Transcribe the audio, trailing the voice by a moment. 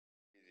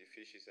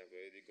fishes have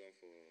already gone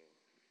for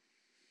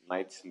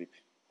night sleep.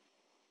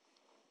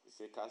 He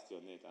said, cast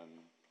your net. And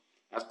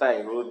after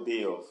a whole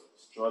day of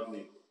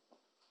struggling,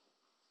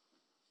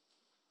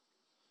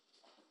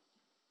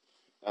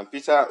 and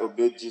Peter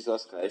obeyed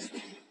Jesus Christ,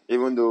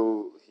 even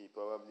though he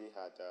probably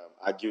had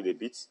argued a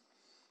bit,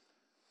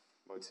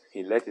 but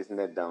he let his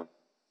net down.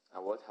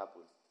 And what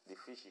happened? The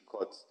fish he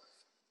caught,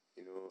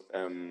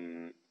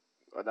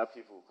 other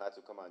people had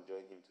to come and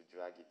join him to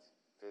drag it.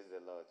 Praise the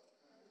Lord.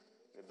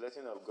 The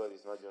blessing of God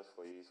is not just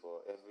for you, it's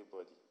for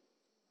everybody.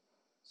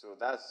 So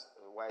that's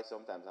why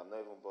sometimes I'm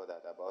not even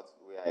bothered about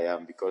where I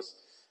am, because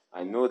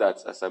I know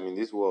that as I'm in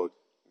this world,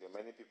 there are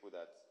many people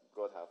that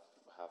God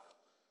have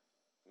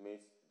made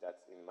that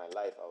in my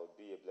life I will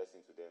be a blessing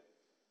to them.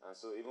 And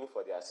so even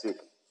for their sake,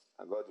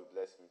 God will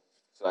bless me.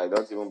 So I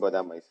don't even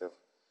bother myself.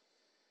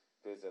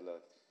 Praise the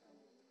Lord.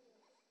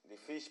 The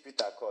fish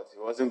Peter caught,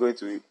 he wasn't going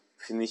to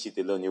finish it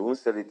alone. He won't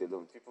sell it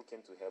alone. People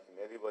came to help him.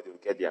 Everybody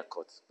will get their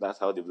cut. That's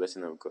how the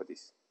blessing of God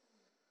is.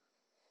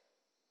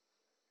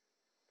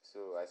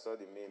 So I saw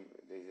the meme.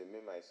 There's a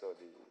meme I saw.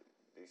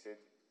 They said,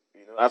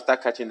 after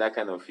catching that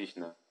kind of fish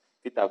now,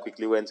 Peter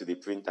quickly went to the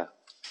printer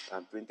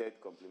and printed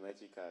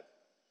complimentary card.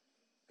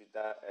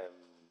 Peter,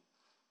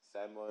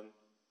 Simon,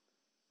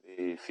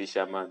 the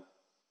fisherman,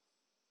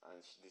 and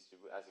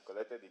as he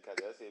collected the card,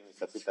 he just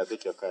said, Mr. Peter,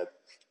 take your card.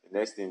 The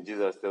next thing,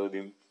 Jesus told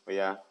him, oh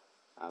yeah,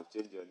 I've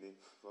changed your name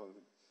from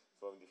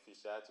the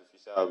fisher to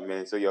fisher of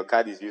men. So your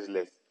card is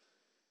useless.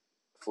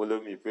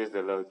 Follow me, praise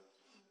the Lord.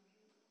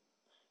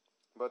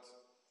 But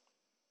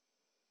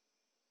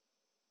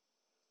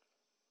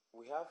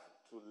we have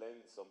to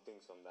learn some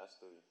things from that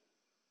story.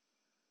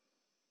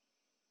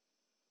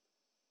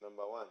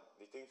 Number one,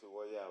 the things we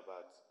worry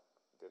about,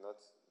 they're not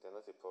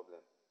a problem.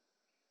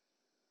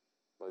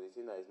 But the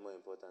thing that is more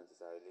important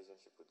is our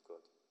relationship with God.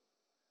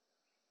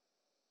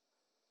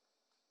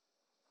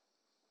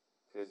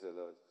 Praise the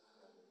Lord.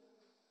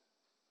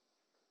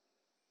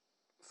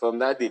 From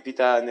that day,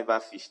 Peter never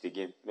fished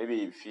again. Maybe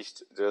he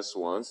fished just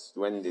once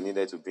when they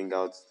needed to bring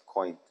out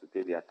coin to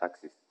pay their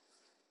taxes.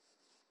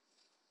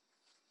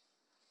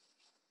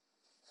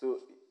 So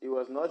it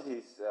was not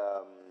his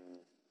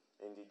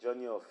in the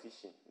journey of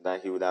fishing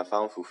that he would have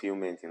found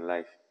fulfillment in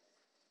life.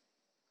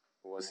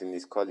 It was in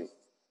his calling.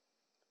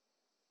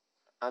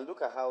 And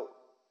look at how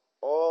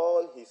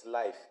all his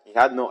life, he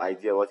had no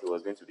idea what he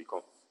was going to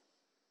become.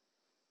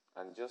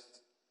 And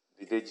just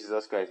the day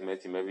Jesus Christ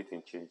met him,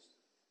 everything changed.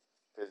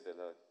 Praise the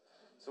Lord.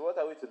 So what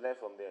are we to learn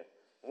from there?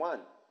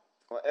 One,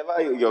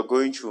 whatever you're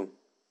going through,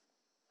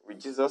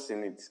 with Jesus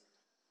in it,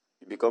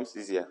 it becomes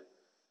easier.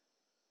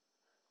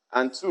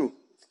 And two,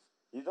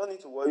 you don't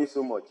need to worry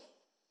so much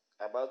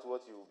about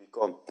what you will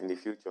become in the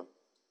future.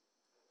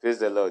 Praise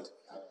the Lord.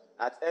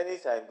 At any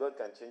time, God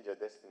can change your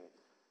destiny.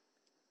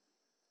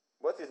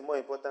 What is more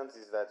important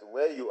is that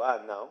where you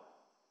are now,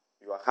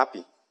 you are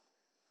happy.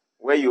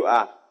 Where you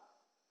are,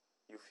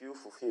 you feel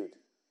fulfilled.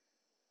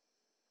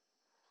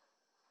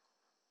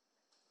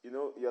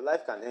 Your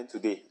life can end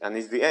today, and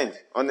it's the end.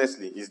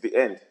 Honestly, it's the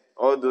end.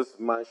 All those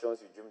mansions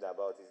you dreamed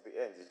about, it's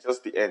the end. It's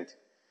just the end.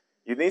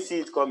 You didn't see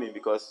it coming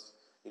because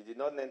you did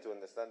not learn to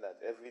understand that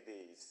every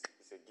day is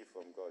a gift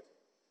from God.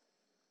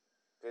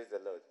 Praise the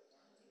Lord.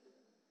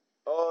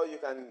 Or you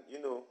can,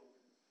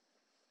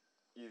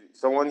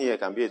 someone here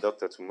can be a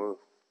doctor tomorrow,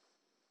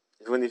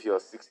 even if you're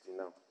 60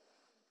 now.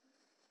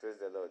 Praise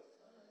the Lord.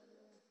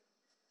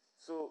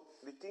 So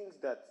the things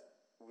that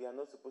we are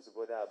not supposed to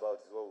bother about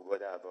is what we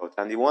bother about.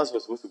 And the ones we're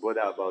supposed to bother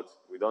about,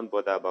 we don't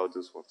bother about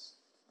those ones.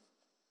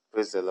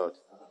 Praise the Lord.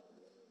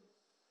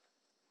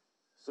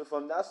 So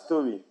from that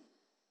story,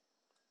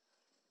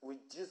 with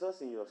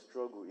Jesus in your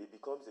struggle, it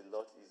becomes a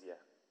lot easier.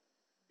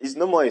 It's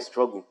no more a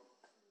struggle.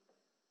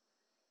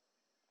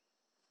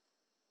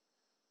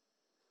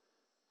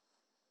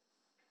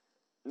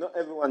 Not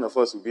every one of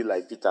us will be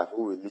like Peter,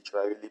 who will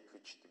literally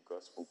preach the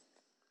gospel.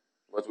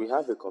 But we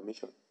have a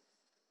commission.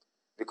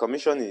 The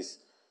commission is,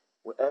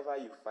 wherever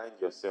you find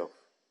yourself,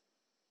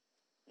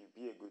 you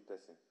be a good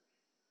person.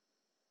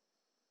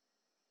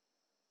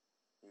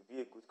 You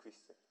be a good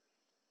Christian.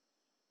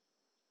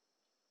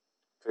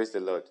 Praise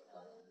the Lord.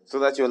 So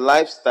that your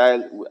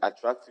lifestyle will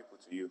attract people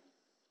to you.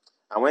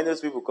 And when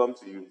those people come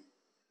to you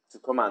to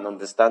come and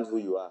understand who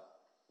you are,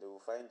 they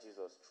will find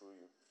Jesus through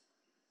you.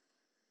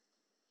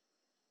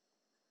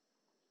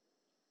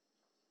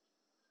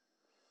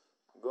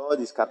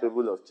 God is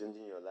capable of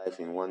changing your life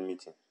in one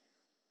meeting.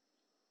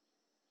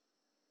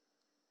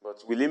 But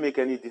will it make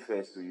any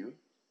difference to you?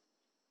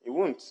 It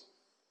won't.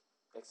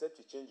 Except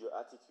you change your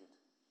attitude.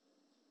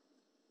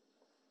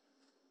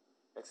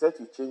 Except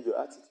you change your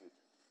attitude.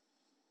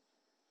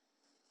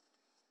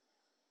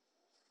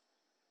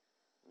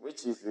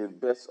 Which is the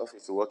best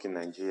office to work in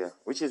Nigeria?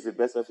 Which is the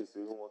best office to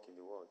even work in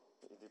the world?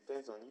 It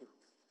depends on you.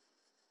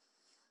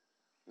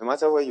 No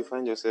matter where you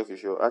find yourself,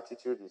 if your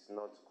attitude is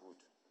not good,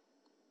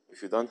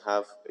 if you don't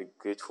have a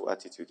grateful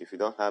attitude, if you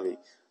don't have an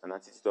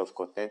attitude of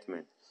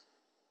contentment,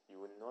 you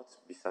will not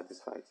be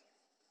satisfied.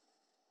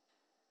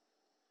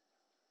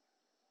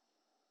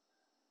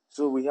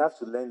 So we have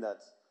to learn that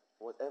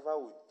whatever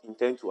we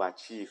intend to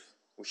achieve,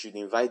 we should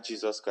invite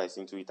Jesus Christ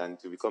into it, and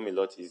it will become a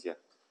lot easier.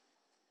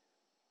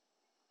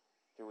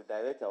 He will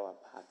direct our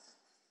path.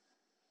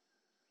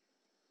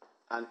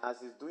 And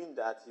as he's doing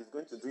that, he's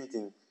going to do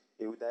it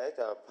he will direct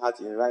our path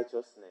in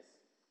righteousness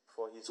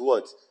for his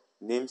what?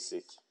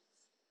 Namesake.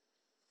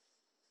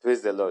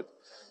 Praise the Lord.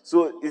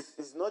 So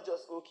it's not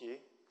just okay.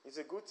 It's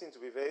a good thing to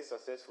be very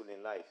successful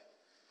in life.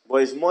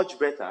 But it's much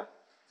better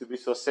to be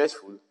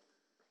successful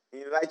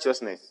in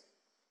righteousness.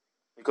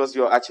 Because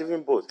you're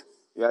achieving both.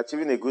 You're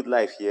achieving a good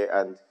life here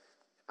and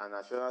an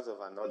assurance of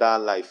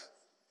another life.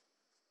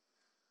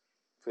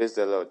 Praise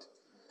the Lord.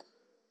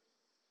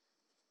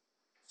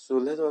 So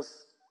let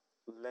us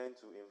learn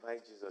to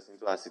invite Jesus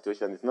into our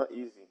situation. It's not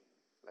easy.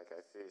 Like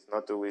I say, it's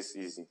not always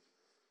easy.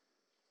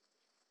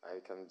 I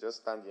can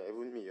just stand here,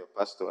 even me, your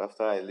pastor,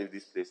 after I leave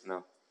this place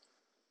now.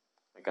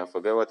 I can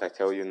forget what I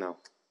tell you now.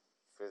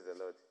 Praise the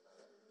Lord.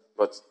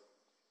 But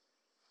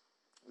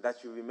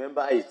that you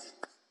remember it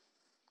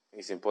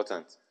is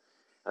important.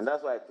 And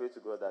that's why I pray to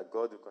God that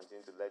God will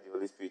continue to let the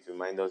Holy Spirit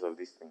remind us of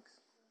these things.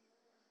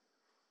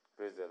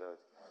 Praise the Lord.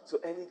 So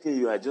any day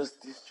you are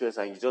just distressed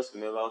and you just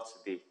remember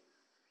today,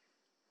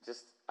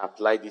 just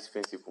apply this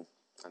principle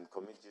and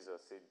commit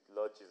Jesus. Say,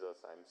 Lord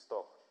Jesus, I'm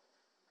stuck.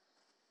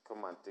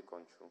 Come and take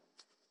control.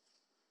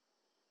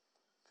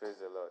 Praise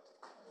the Lord.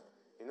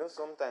 You know,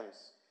 sometimes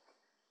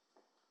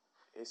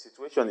a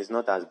situation is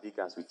not as big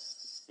as we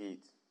see it.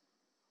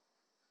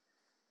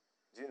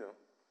 Do you know?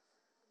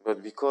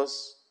 But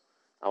because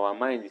our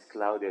mind is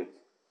clouded,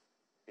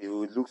 it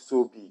will look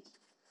so big.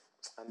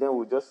 And then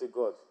we'll just say,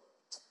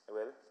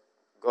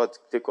 God,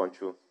 take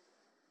control.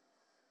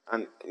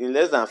 And in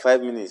less than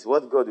 5 minutes,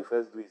 what God will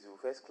first do is He will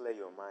first clear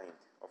your mind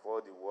of all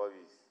the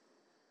worries.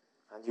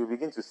 And you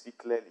begin to see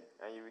clearly.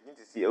 And you begin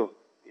to see,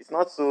 it's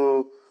not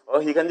so...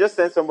 Or He can just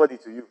send somebody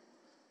to you.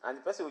 And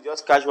the person will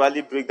just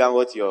casually break down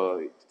what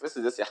the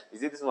person will just say,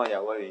 is it this one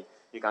you're worrying?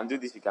 You can do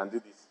this, you can do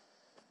this.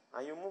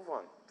 And you move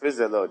on. Praise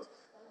the Lord.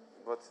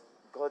 But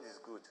God is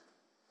good.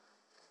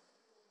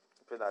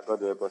 I pray that God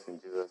will help us in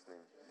Jesus'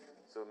 name.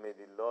 So may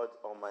the Lord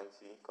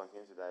Almighty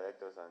continue to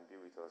direct us and be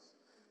with us.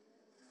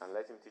 And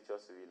let Him teach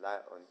us to rely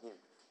on Him.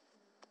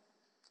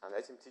 And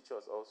let Him teach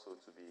us also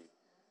to be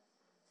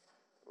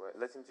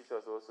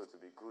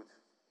good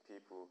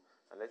people.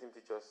 And let Him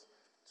teach us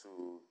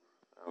to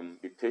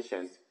be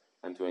patient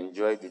and to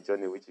enjoy the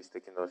journey which He's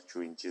taking us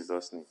through in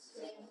Jesus' name.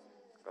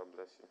 God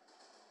bless you.